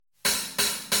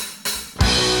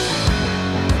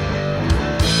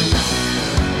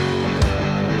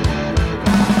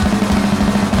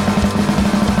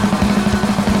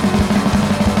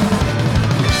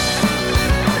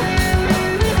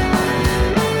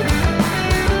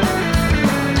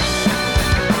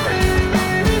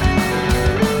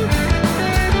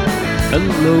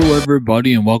Hello,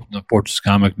 everybody, and welcome to Fortress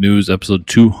Comic News, episode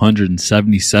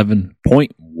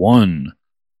 277.1.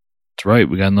 That's right,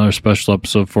 we got another special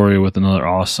episode for you with another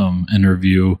awesome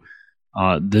interview.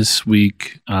 This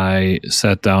week, I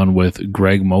sat down with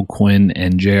Greg Moquin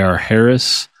and J.R.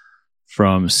 Harris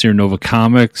from Sierra Nova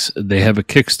Comics. They have a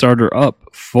Kickstarter up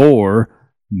for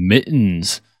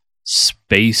Mittens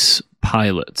Space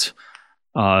Pilot.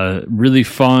 Really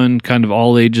fun, kind of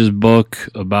all ages book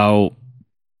about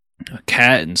a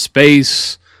cat in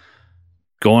space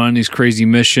going on these crazy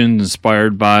missions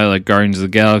inspired by like Guardians of the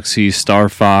Galaxy, Star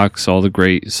Fox, all the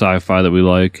great sci-fi that we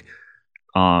like.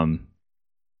 I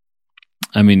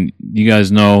mean, you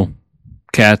guys know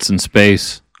cats in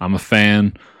space. I'm a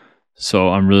fan, so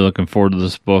I'm really looking forward to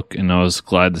this book, and I was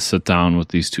glad to sit down with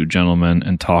these two gentlemen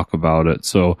and talk about it.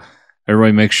 So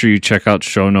everybody make sure you check out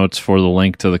show notes for the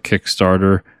link to the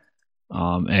Kickstarter.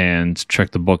 And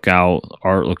check the book out.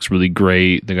 Art looks really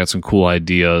great. They got some cool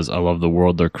ideas. I love the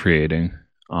world they're creating.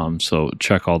 So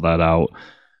check all that out.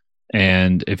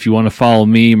 And if you want to follow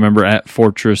me, remember at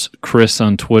Fortress Chris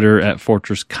on Twitter, at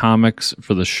Fortress Comics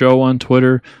for the show on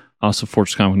Twitter, also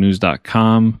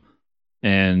FortressComicNews.com.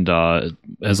 And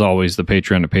as always, the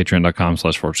Patreon at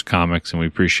patreon.com/FortressComics. And we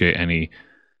appreciate any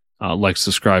likes,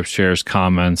 subscribes, shares,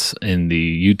 comments in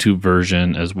the YouTube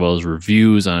version, as well as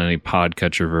reviews on any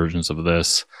podcatcher versions of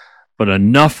this. But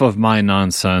enough of my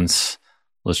nonsense.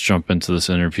 Let's jump into this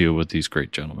interview with these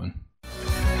great gentlemen.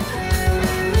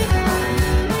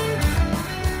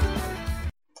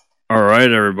 All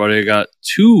right, everybody. I got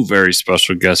two very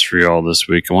special guests for you all this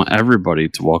week. I want everybody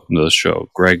to welcome to the show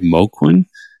Greg Moquin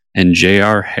and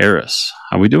J.R. Harris.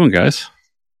 How we doing, guys?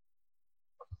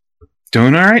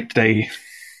 Doing all right today.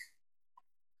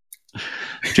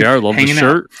 JR, love the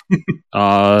shirt.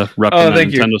 Repping the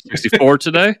Nintendo 64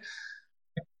 today.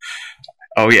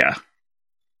 Oh yeah,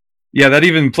 yeah. That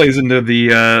even plays into the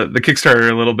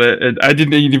Kickstarter a little bit. I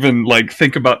didn't even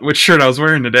think about which shirt I was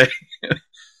wearing today.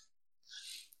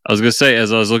 I was gonna say,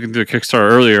 as I was looking through the Kickstarter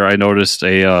earlier, I noticed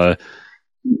 "Do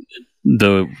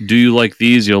you like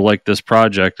these? You'll like this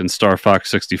project," and Star Fox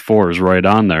 64 is right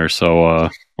on there. So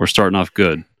we're starting off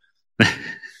good.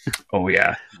 Oh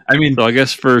yeah. I mean, so I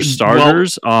guess for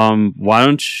starters, why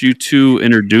don't you two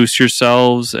introduce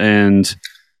yourselves and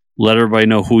let everybody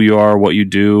know who you are, what you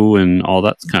do, and all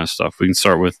that kind of stuff. We can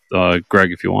start with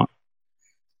Greg if you want.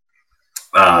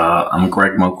 I'm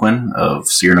Greg Moquin of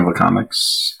Sierra Nova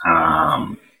Comics.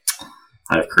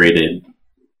 I've created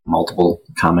multiple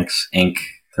comics, Inc.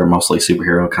 They're mostly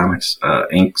superhero comics.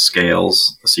 Inc.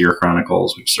 Scales, The Sierra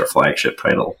Chronicles, which is our flagship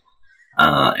title.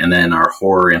 And then our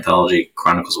horror anthology,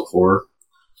 Chronicles of Horror.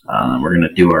 We're going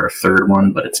to do our third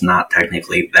one, but it's not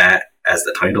technically that as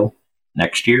the title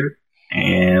next year.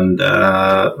 And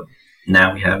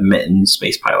now we have Mittens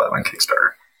Space Pilot on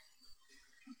Kickstarter.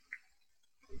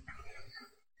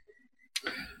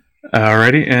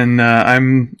 Alrighty, and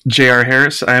I'm J.R.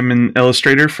 Harris. I'm an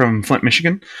illustrator from Flint,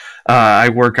 Michigan. I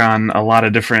work on a lot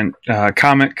of different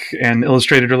comic and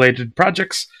illustrated-related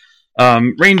projects,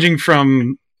 ranging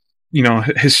from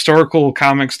historical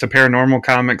comics to paranormal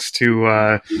comics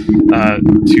to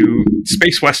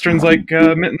space westerns like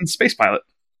Mittens Space Pilot.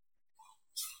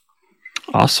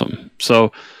 Awesome.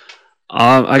 So,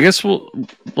 I guess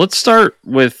let's start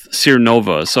with Sierra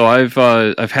Nova. So I've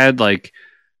had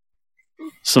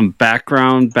some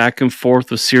background back and forth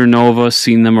with Sierra Nova,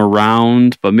 seen them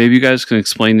around, but maybe you guys can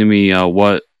explain to me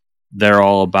what they're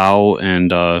all about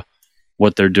and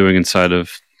what they're doing inside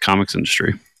of comics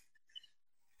industry.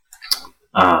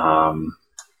 A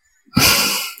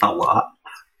lot.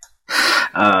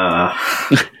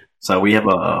 So we have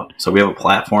a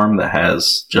platform that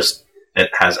has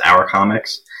our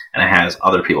comics and it has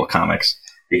other people's comics,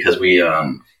 because we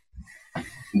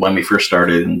when we first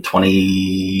started in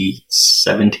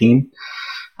 2017,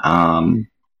 it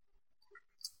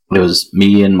was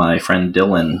me and my friend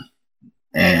Dylan,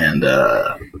 and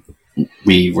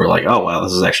we were like, oh wow,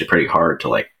 this is actually pretty hard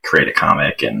to create a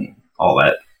comic and all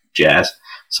that jazz.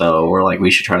 So we're like,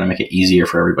 we should try to make it easier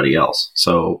for everybody else.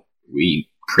 So we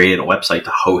created a website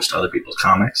to host other people's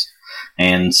comics.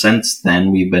 And since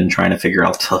then, we've been trying to figure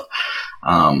out the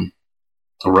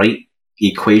right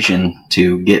equation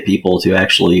to get people to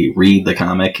actually read the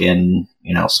comic and,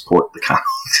 support the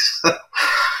comics.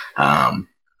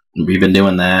 We've been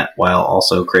doing that while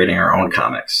also creating our own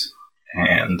comics.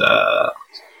 And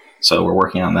so we're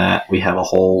working on that. We have a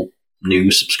whole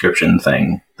new subscription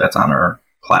thing that's on our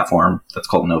platform that's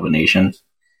called Nova Nation,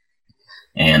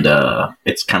 and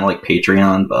it's kind of like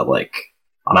Patreon, but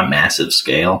on a massive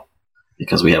scale,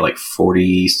 because we have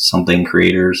 40 something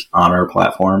creators on our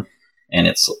platform, and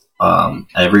it's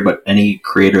any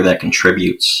creator that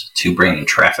contributes to bringing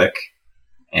traffic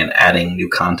and adding new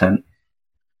content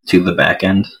to the back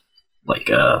end, like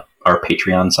our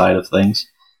Patreon side of things,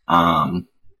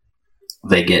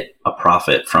 they get a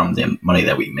profit from the money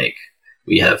that we make.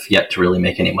 We have yet to really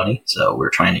make any money, so we're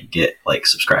trying to get like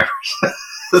subscribers.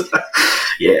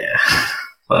 Yeah,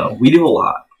 so we do a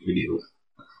lot. We do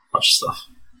a bunch of stuff.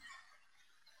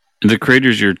 The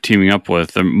creators you're teaming up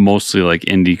with are mostly like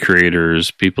indie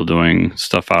creators, people doing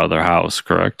stuff out of their house,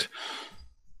 correct?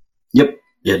 Yep.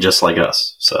 Yeah, just like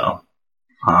us. So,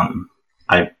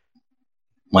 I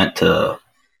went through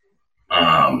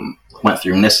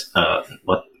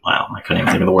I couldn't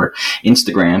even think of the word.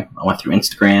 Instagram. I went through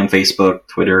Instagram, Facebook,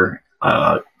 Twitter,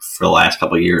 for the last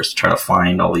couple of years to try to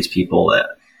find all these people that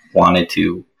wanted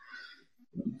to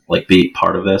like be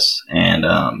part of this.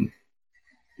 And,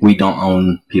 we don't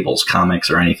own people's comics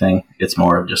or anything. It's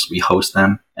more of just we host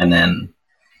them and then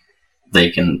they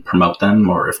can promote them,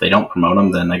 or if they don't promote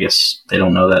them, then I guess they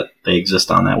don't know that they exist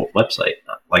on that website.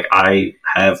 Like I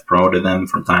have promoted them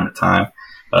from time to time,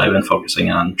 but I've been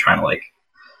focusing on trying to like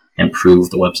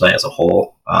improve the website as a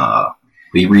whole.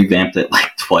 We revamped it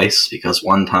like twice because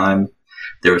one time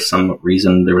there was some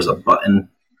reason there was a button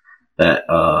that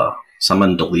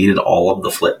someone deleted all of the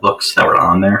flip books that were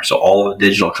on there. So all of the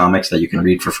digital comics that you can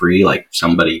read for free, like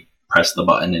somebody pressed the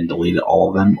button and deleted all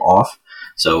of them off.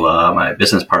 So my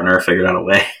business partner figured out a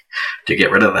way to get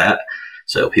rid of that.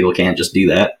 So people can't just do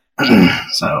that.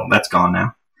 So that's gone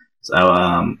now.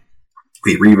 So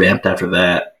we revamped after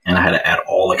that, and I had to add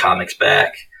all the comics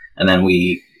back. And then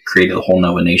we created the whole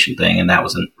Nova Nation thing, and that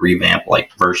was a revamp,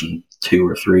 like version 2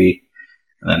 or 3.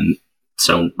 And then,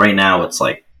 so right now it's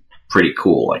like pretty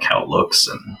cool, like how it looks.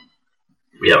 And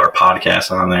we have our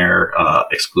podcasts on there,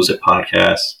 exclusive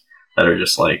podcasts that are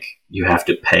just like, you have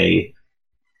to pay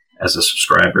as a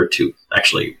subscriber to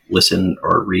actually listen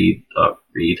or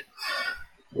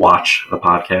watch the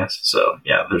podcast. So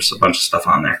yeah, there's a bunch of stuff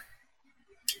on there.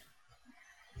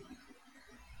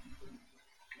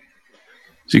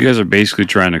 So you guys are basically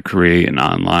trying to create an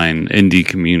online indie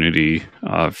community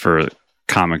for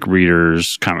comic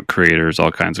readers, comic creators,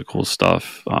 all kinds of cool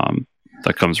stuff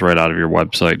that comes right out of your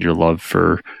website, your love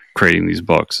for creating these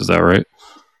books. Is that right?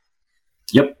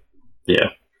 Yep. Yeah.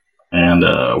 And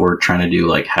we're trying to do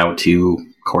like how-to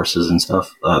courses and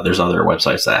stuff. There's other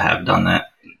websites that have done that,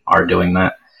 are doing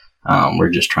that. We're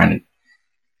just trying to,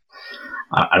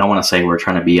 I don't want to say we're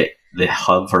trying to be the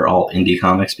hub for all indie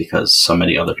comics, because so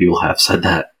many other people have said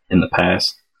that in the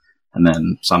past. And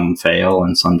then some fail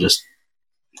and some just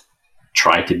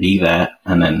try to be that.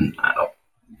 And then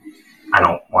I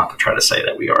don't want to try to say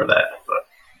that we are that, but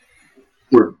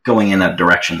we're going in a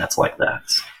direction that's like that.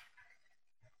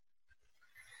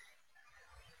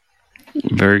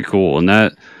 Very cool. And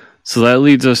that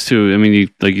leads us to, I mean,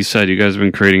 like you said, you guys have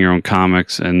been creating your own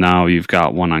comics, and now you've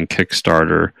got one on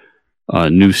Kickstarter, a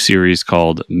new series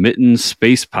called Mittens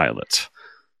Space Pilot.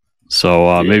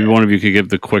 So maybe one of you could give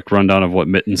the quick rundown of what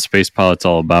Mittens Space Pilot's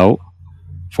all about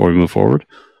before we move forward.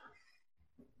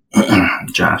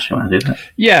 Josh, you want to do that?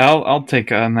 Yeah, I'll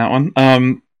take on that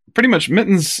one. Pretty much,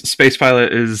 Mittens Space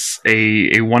Pilot is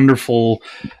a wonderful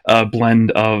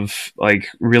blend of like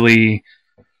really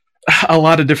a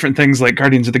lot of different things, like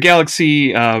Guardians of the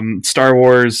Galaxy, Star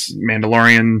Wars,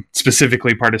 Mandalorian,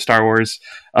 specifically part of Star Wars,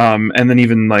 and then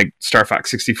even like Star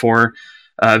Fox 64.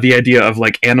 The idea of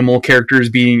like animal characters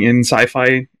being in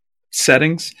sci-fi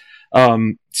settings,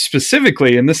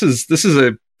 specifically, and this is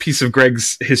a piece of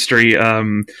Greg's history.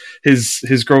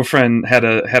 His girlfriend had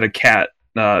a cat,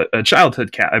 a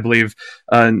childhood cat, I believe,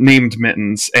 named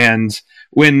Mittens, and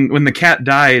when the cat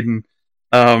died,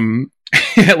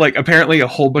 like apparently a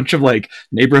whole bunch of like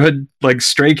neighborhood like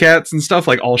stray cats and stuff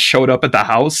like all showed up at the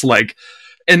house, like,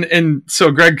 and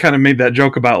so Greg kind of made that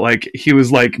joke about like he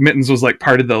was like Mittens was like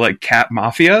part of the like cat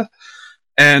mafia,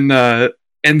 and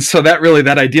so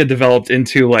that idea developed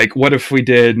into like, what if we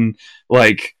did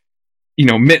like, you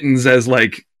know, Mittens as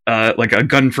like a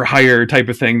gun for hire type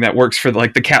of thing that works for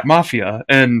like the cat mafia,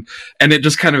 and it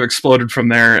just kind of exploded from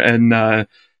there. And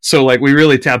so like we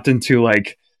really tapped into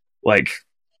like a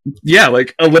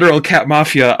literal cat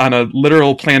mafia on a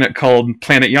literal planet called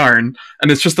Planet Yarn,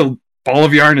 and it's just a ball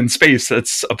of yarn in space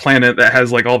that's a planet that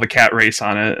has like all the cat race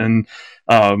on it, and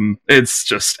it's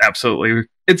just absolutely,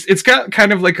 it's got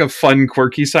kind of like a fun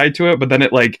quirky side to it, but then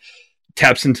it like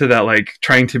taps into that like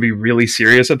trying to be really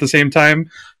serious at the same time,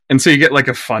 and so you get like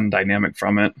a fun dynamic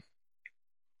from it.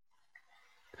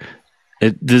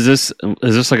 Is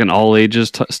this like an all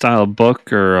ages style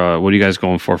book, or what are you guys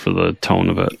going for the tone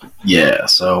of it? Yeah,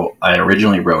 so I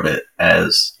originally wrote it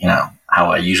as, you know,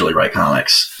 how I usually write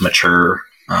comics, mature,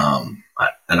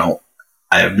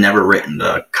 I've never written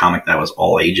a comic that was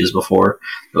all ages before.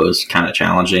 It was kind of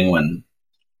challenging when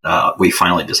we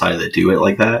finally decided to do it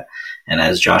like that. And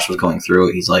as Josh was going through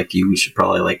it, he's like, "You should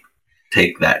probably like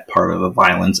take that part of the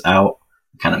violence out,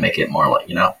 kind of make it more like,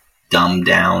 dumbed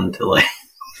down to like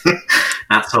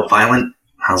not so violent."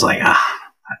 I was like,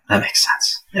 that makes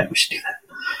sense. Yeah, we should do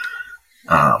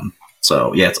that.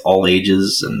 So yeah, it's all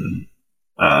ages and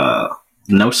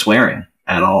no swearing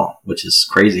at all, which is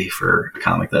crazy for a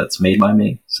comic that's made by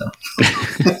me. So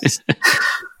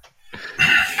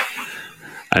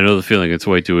I know the feeling. It's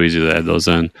way too easy to add those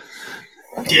in.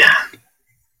 Yeah.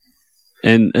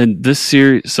 And this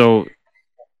series, so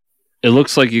it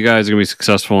looks like you guys are going to be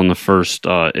successful in the first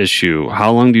issue.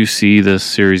 How long do you see this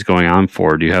series going on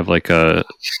for? Do you have like a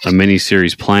mini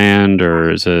series planned,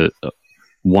 or is it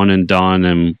one and done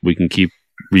and we can keep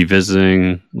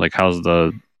revisiting? Like, how's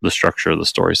the structure of the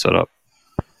story set up?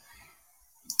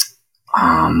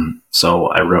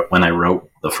 So when I wrote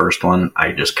the first one,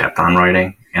 I just kept on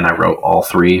writing, and I wrote all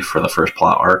 3 for the first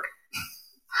plot arc,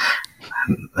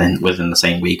 and within the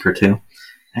same week or two.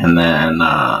 And then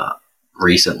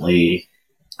recently,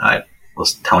 I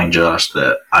was telling Josh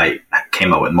that I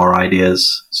came up with more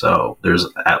ideas, so there's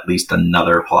at least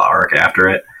another plot arc after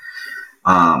it.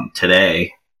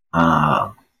 Today,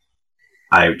 I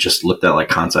just looked at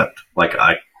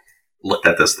I looked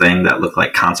at this thing that looked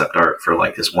like concept art for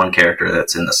like this one character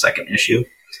that's in the second issue.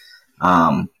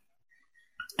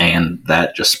 And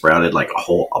that just sprouted like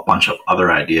a bunch of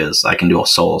other ideas. I can do a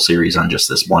solo series on just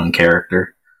this one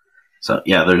character. So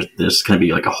yeah, there's going to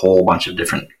be like a whole bunch of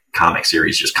different comic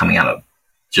series just coming out of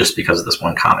just because this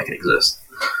one comic exists.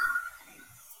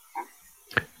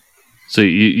 So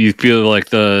you feel like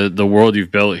the world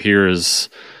you've built here is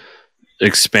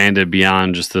expanded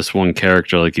beyond just this one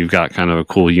character. Like you've got kind of a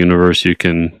cool universe you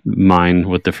can mine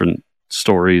with different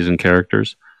stories and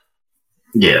characters.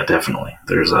 Yeah, definitely.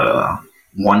 There's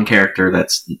one character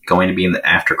that's going to be in the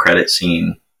after credit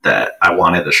scene that I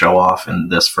wanted to show off in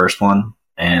this first one,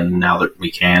 and now that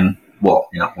we can, well,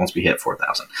 once we hit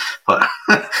 4,000, but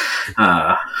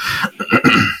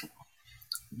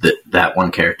that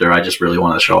one character I just really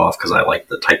wanted to show off because I like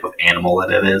the type of animal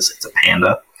that it is. It's a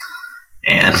panda,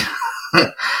 and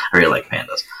I really like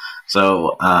pandas.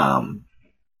 So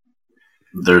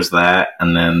there's that,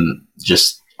 and then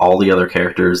just all the other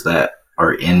characters that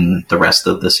are in the rest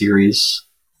of the series.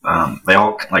 They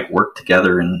all like work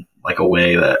together in like a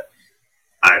way that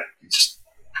it's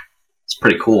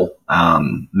pretty cool.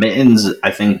 Mittens,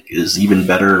 I think, is even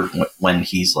better when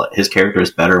he's like, his character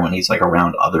is better when he's like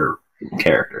around other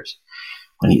characters,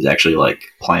 when he's actually like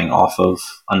playing off of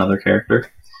another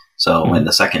character. So in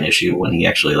the second issue, when he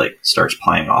actually like starts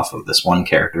playing off of this one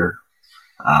character,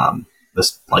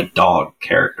 this like dog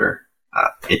character,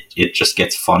 it just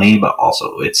gets funny, but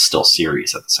also it's still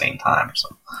serious at the same time. So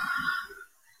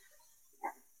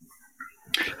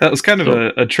that was kind of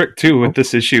a trick too with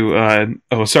this issue. The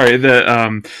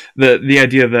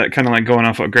idea that, kind of like going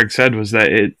off what Greg said, was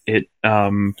that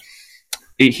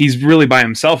he's really by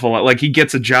himself a lot. Like he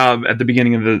gets a job at the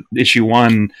beginning of the issue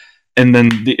 1, and then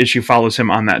the issue follows him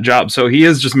on that job. So he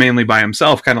is just mainly by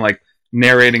himself, kind of like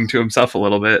narrating to himself a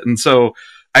little bit. And so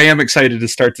I am excited to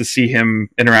start to see him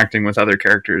interacting with other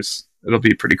characters. It'll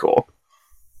be pretty cool.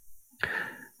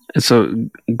 And so,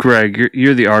 Greg,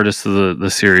 you're the artist of the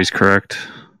series, correct?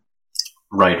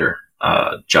 Writer.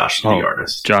 Josh is the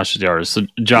artist. Josh is the artist. So,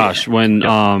 Josh, when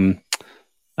I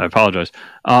apologize.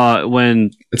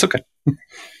 When it's okay.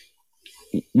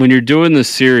 When you're doing this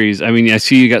series, I mean, I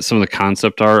see you got some of the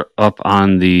concept art up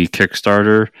on the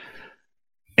Kickstarter,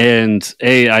 and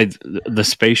the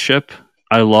spaceship.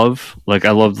 I love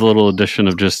the little addition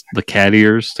of just the cat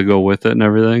ears to go with it and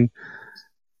everything.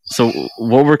 So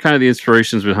what were kind of the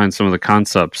inspirations behind some of the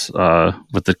concepts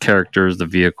with the characters, the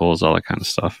vehicles, all that kind of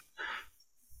stuff?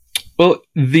 Well,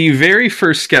 the very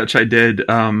first sketch I did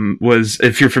was,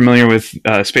 if you're familiar with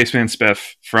Spaceman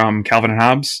Spiff from Calvin and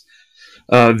Hobbes,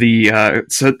 the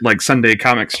Sunday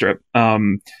comic strip.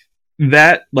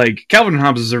 That, like, Calvin and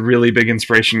Hobbes is a really big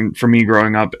inspiration for me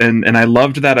growing up, and I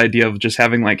loved that idea of just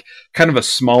having like kind of a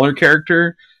smaller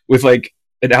character with like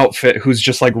an outfit who's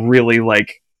just like really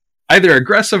like either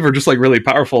aggressive or just like really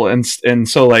powerful, and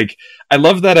so like I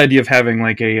love that idea of having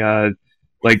like a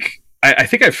I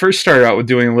think I first started out with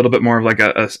doing a little bit more of like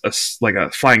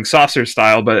a flying saucer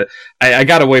style, but I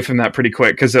got away from that pretty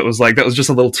quick because it was like that was just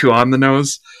a little too on the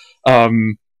nose.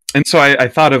 And so I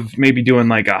thought of maybe doing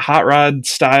like a hot rod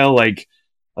style, like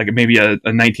maybe a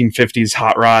 1950s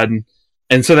hot rod.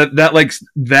 And so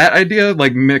that idea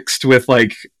like mixed with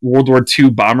like World War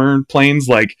II bomber planes,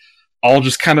 like all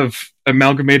just kind of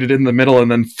amalgamate it in the middle and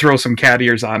then throw some cat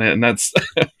ears on it, and that's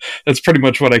that's pretty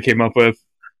much what I came up with.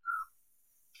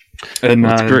 And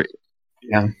that's great.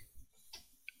 Yeah,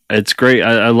 it's great.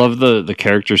 I love the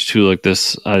characters too, like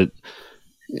this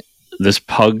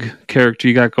pug character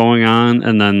you got going on,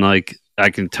 and then like I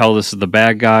can tell this is the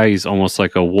bad guy. He's almost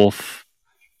like a wolf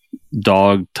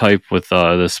dog type with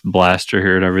this blaster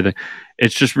here and everything.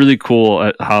 It's just really cool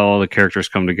at how all the characters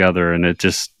come together, and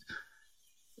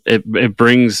it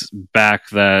brings back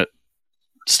that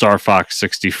Star Fox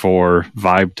 64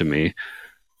 vibe to me,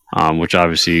 which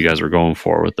obviously you guys were going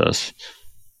for with this.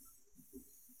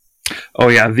 Oh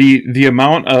yeah, the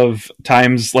amount of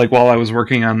times, like while I was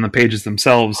working on the pages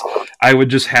themselves, I would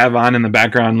just have on in the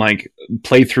background like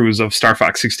playthroughs of Star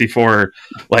Fox 64,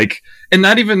 like, and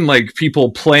not even like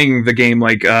people playing the game,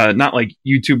 like not like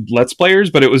YouTube Let's Players,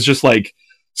 but it was just like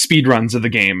speed runs of the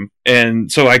game, and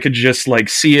so I could just like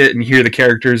see it and hear the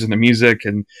characters and the music,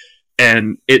 and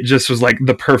it just was like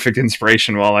the perfect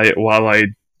inspiration while I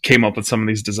came up with some of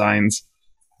these designs.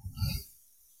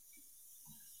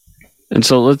 And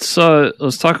so let's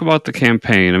talk about the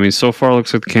campaign. I mean, so far it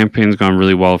looks like the campaign's gone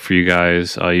really well for you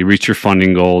guys. You reached your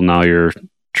funding goal. Now you're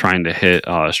trying to hit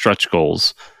stretch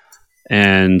goals.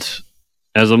 And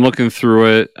as I'm looking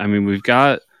through it, I mean, we've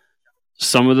got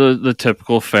some of the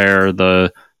typical fare,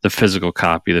 the physical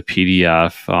copy, the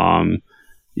PDF.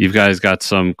 You guys got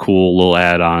some cool little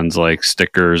add-ons like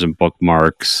stickers and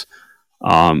bookmarks.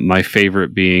 My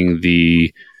favorite being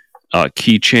the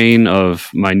keychain of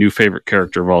my new favorite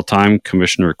character of all time,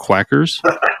 Commissioner Quackers.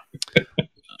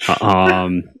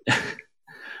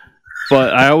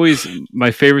 But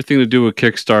my favorite thing to do with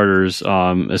Kickstarters,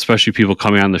 especially people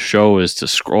coming on the show, is to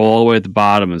scroll all the way at the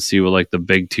bottom and see what like the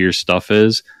big tier stuff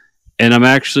is. And I'm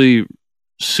actually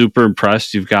super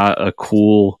impressed. You've got a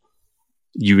cool,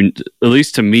 at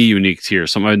least to me, unique tier,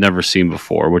 something I've never seen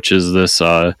before, which is this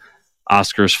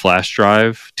Oscar's flash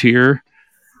drive tier.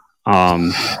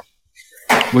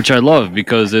 Which I love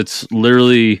because it's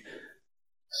literally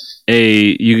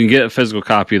you can get a physical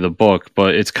copy of the book,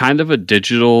 but it's kind of a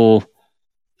digital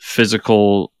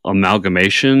physical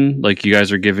amalgamation. Like you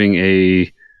guys are giving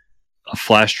a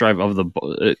flash drive of the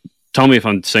book. Tell me if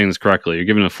I'm saying this correctly. You're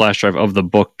giving a flash drive of the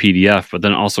book PDF, but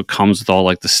then it also comes with all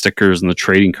like the stickers and the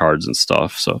trading cards and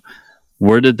stuff. So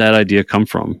where did that idea come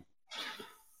from?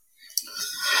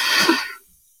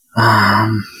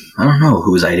 I don't know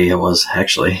whose idea it was,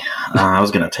 actually. I was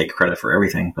going to take credit for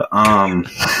everything, but I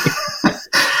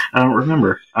don't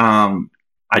remember.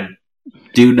 I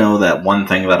do know that one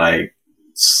thing that I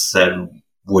said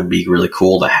would be really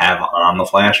cool to have on the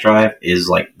flash drive is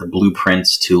like the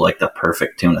blueprints to like the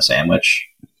perfect tuna sandwich,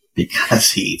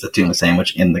 because he eats a tuna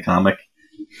sandwich in the comic.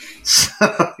 So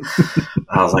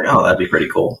I was like, oh, that'd be pretty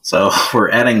cool. So we're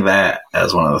adding that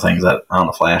as one of the things that on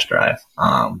the flash drive.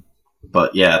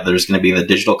 But yeah, there's going to be the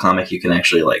digital comic you can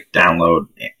actually like download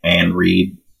and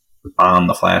read on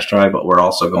the flash drive, but we're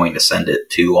also going to send it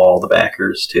to all the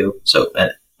backers too. So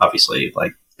obviously,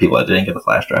 like people that didn't get the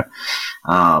flash drive,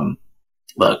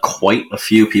 but quite a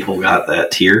few people got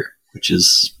that tier, which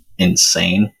is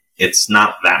insane. It's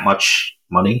not that much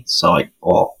money, so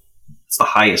it's the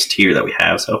highest tier that we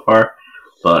have so far,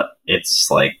 but it's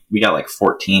like we got like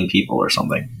 14 people or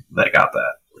something that got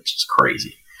that, which is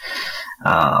crazy.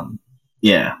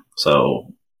 Yeah,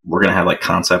 so we're going to have like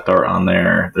concept art on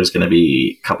there. There's going to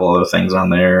be a couple other things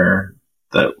on there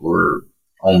that we're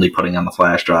only putting on the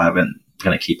flash drive and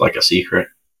going to keep like a secret.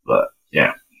 But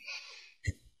yeah.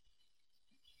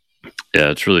 Yeah,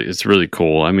 it's really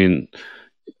cool. I mean,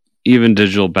 even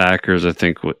digital backers, I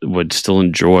think, would still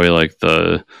enjoy like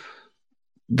the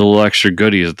little extra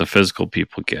goodies that the physical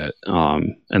people get.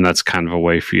 And that's kind of a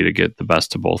way for you to get the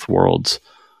best of both worlds.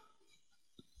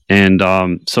 And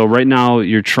so right now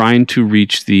you're trying to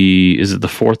reach is it the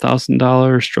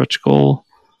 $4,000 stretch goal?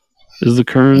 Is the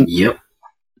current? Yep.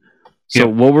 So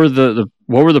what were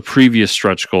the previous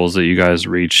stretch goals that you guys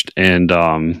reached, and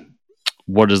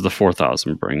what does the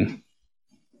 4,000 bring?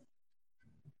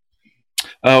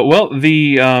 Well,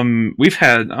 we've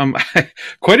had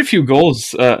quite a few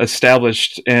goals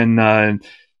established, and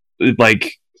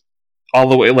like all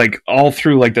the way, like all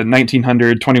through like the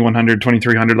 1900, 2100,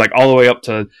 2300, like all the way up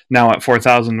to now at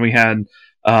 4,000. We had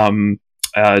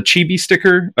a chibi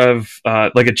sticker of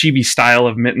like a chibi style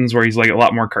of Mittens, where he's like a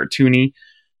lot more cartoony.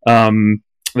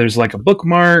 There's like a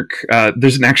bookmark.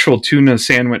 There's an actual tuna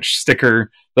sandwich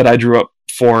sticker that I drew up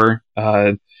for,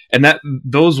 and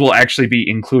those will actually be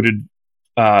included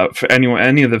for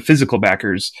any of the physical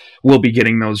backers will be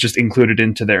getting those just included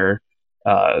into their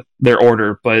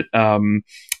order. But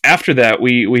after that,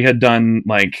 we had done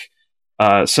like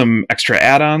some extra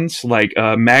add-ons like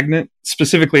a magnet,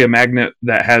 specifically a magnet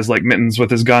that has like Mittens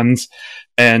with his guns,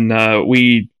 and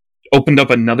we opened up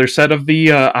another set of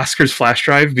the Oscar's flash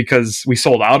drive because we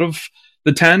sold out of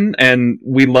the 10, and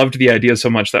we loved the idea so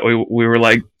much that we were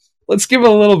like, let's give a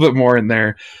little bit more in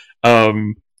there. So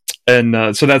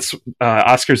that's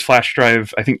Oscar's flash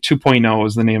drive. I think 2.0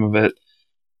 is the name of it,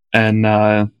 and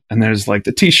there's like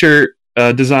the t-shirt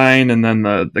design, and then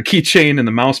the keychain and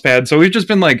the mouse pad. So we've just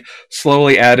been like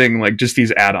slowly adding like just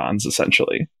these add-ons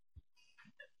essentially.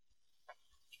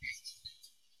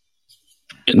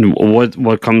 And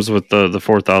what comes with the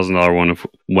 $4,000 one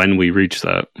when we reach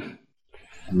that?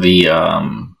 The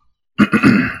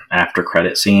after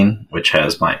credit scene, which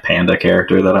has my panda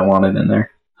character that I wanted in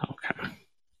there. Okay.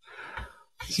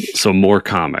 So more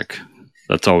comic.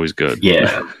 That's always good.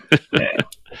 Yeah.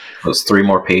 Those 3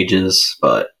 more pages,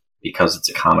 but because it's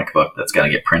a comic book that's going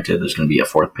to get printed, there's going to be a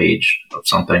 4th page of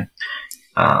something.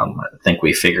 I think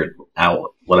we figured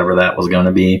out whatever that was going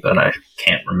to be, but I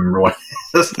can't remember what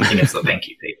it is. I think it's the thank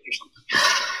you page or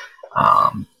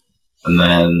something. And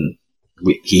then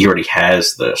he already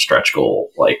has the stretch goal,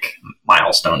 like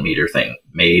milestone meter thing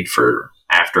made for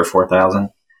after 4,000.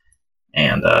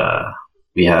 And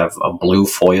we have a blue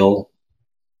foil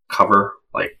cover.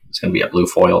 Like, it's going to be a blue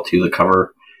foil to the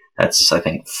cover. That's, I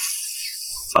think,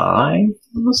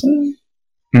 5,000?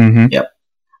 Mm-hmm. Yep.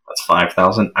 That's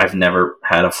 5,000. I've never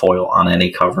had a foil on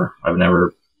any cover. I've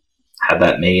never had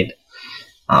that made.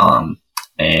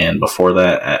 And before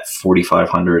that, at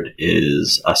 4,500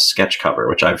 is a sketch cover,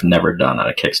 which I've never done on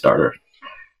a Kickstarter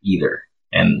either.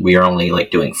 And we are only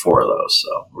like doing 4 of those.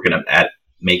 So we're going to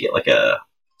make it like a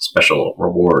special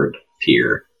reward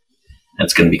tier. And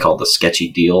it's going to be called the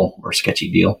Sketchy Deal or Sketchy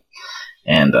Deal.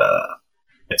 And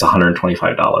it's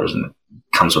 $125 and it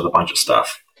comes with a bunch of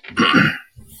stuff.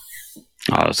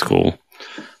 Oh, that's cool.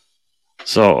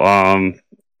 So,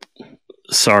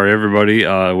 sorry everybody. We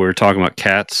were talking about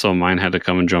cats, so mine had to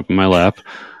come and jump in my lap.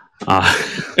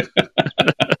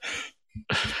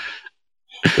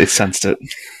 They sensed it.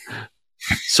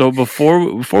 So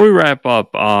before we wrap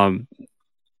up,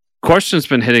 question's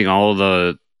been hitting all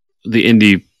of the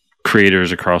indie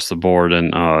creators across the board,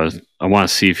 and I want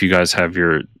to see if you guys have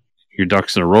your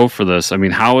ducks in a row for this. I mean,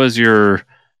 how has your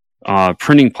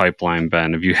printing pipeline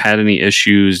been? Have you had any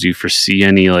issues? Do you foresee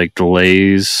any like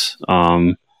delays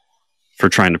for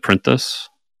trying to print this?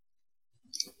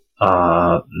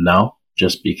 No,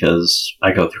 just because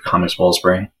I go through Comics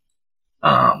Wellspring,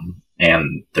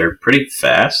 and they're pretty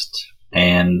fast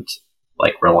and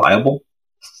like reliable.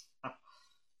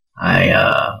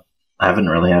 I haven't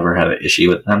really ever had an issue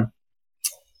with them.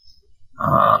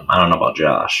 I don't know about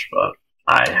Josh, but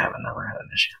I haven't ever had an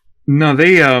issue. No,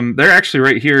 they're actually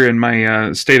right here in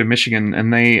my state of Michigan,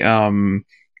 and they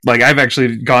like I've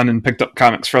actually gone and picked up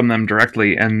comics from them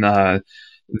directly, and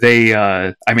they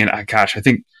I mean, gosh, I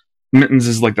think Mittens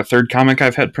is like the 3rd comic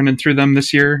I've had printed through them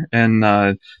this year, and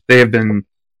they have been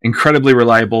incredibly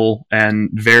reliable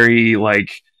and very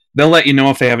like they'll let you know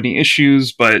if they have any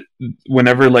issues, but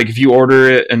whenever like if you order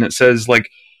it and it says like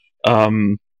I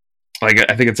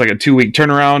think it's like a 2-week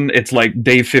turnaround, it's like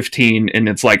day 15 and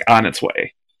it's like on its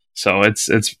way. So it's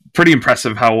pretty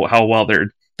impressive how well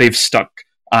they've stuck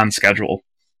on schedule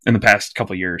in the past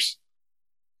couple of years.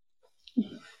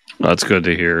 That's good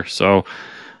to hear. So,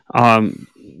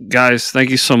 guys,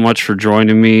 thank you so much for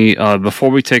joining me.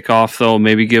 Before we take off, though,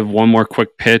 maybe give one more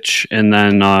quick pitch, and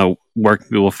then where can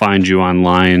people find you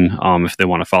online if they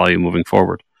want to follow you moving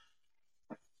forward?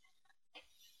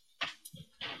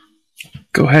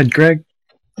 Go ahead, Greg.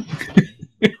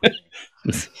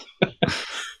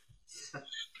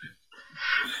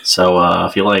 So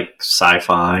if you like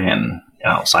sci-fi and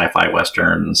sci-fi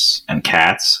westerns and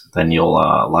cats, then you'll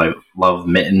love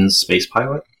Mittens, Space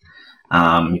Pilot.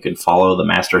 You can follow the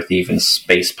Master Thief and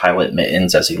Space Pilot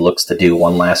Mittens as he looks to do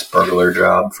one last burglar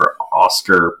job for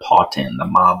Oscar Paughton, the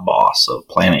mob boss of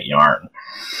Planet Yarn.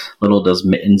 Little does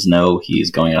Mittens know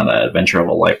he's going on an adventure of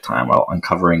a lifetime while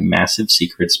uncovering massive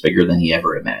secrets bigger than he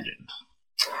ever imagined.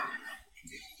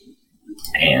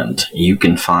 And you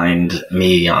can find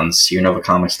me on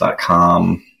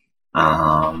SierraNovaComics.com,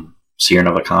 Sierra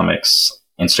Nova Comics,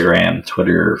 Instagram,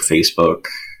 Twitter, Facebook,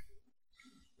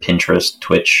 Pinterest,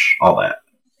 Twitch, all that.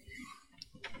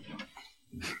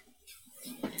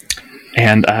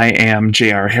 And I am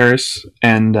J.R. Harris,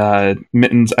 and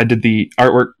Mittens, I did the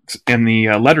artwork and the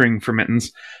lettering for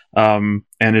Mittens, and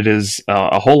it is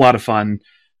a whole lot of fun.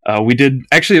 We did,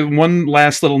 actually, one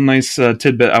last little nice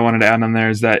tidbit I wanted to add on there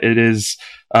is that it is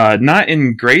not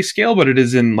in grayscale, but it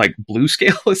is in like blue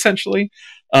scale, essentially,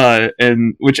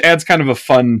 and which adds kind of a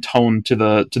fun tone to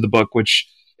the book, which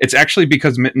it's actually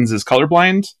because Mittens is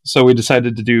colorblind, so we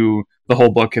decided to do the whole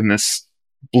book in this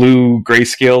blue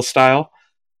grayscale style,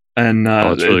 and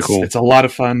it's really cool. It's a lot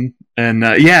of fun, and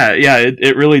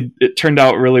it turned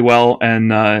out really well,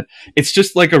 and it's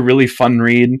just like a really fun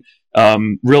read,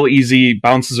 real easy,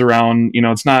 bounces around.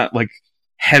 It's not like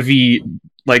heavy.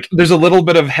 Like there's a little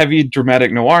bit of heavy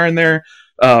dramatic noir in there,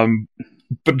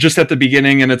 but just at the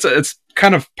beginning, and it's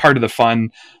kind of part of the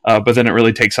fun. But then it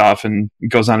really takes off and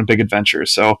goes on a big adventure.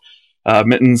 So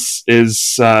Mittens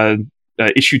is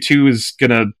issue 2 is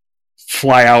gonna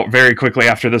fly out very quickly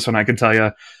after this one, I can tell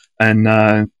you,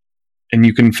 and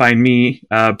you can find me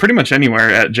pretty much anywhere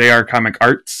at JR Comic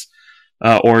Arts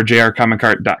or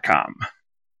jrcomicart.com.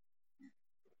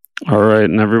 All right,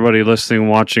 and everybody listening,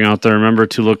 watching out there, remember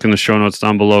to look in the show notes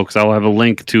down below because I will have a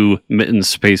link to Mittens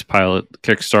Space Pilot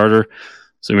Kickstarter.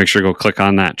 So make sure to go click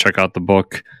on that, check out the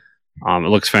book. It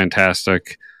looks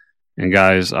fantastic. And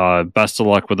guys, best of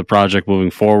luck with the project moving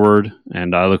forward.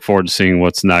 And I look forward to seeing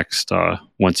what's next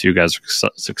once you guys are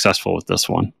successful with this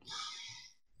one.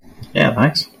 Yeah,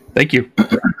 thanks. Thank you.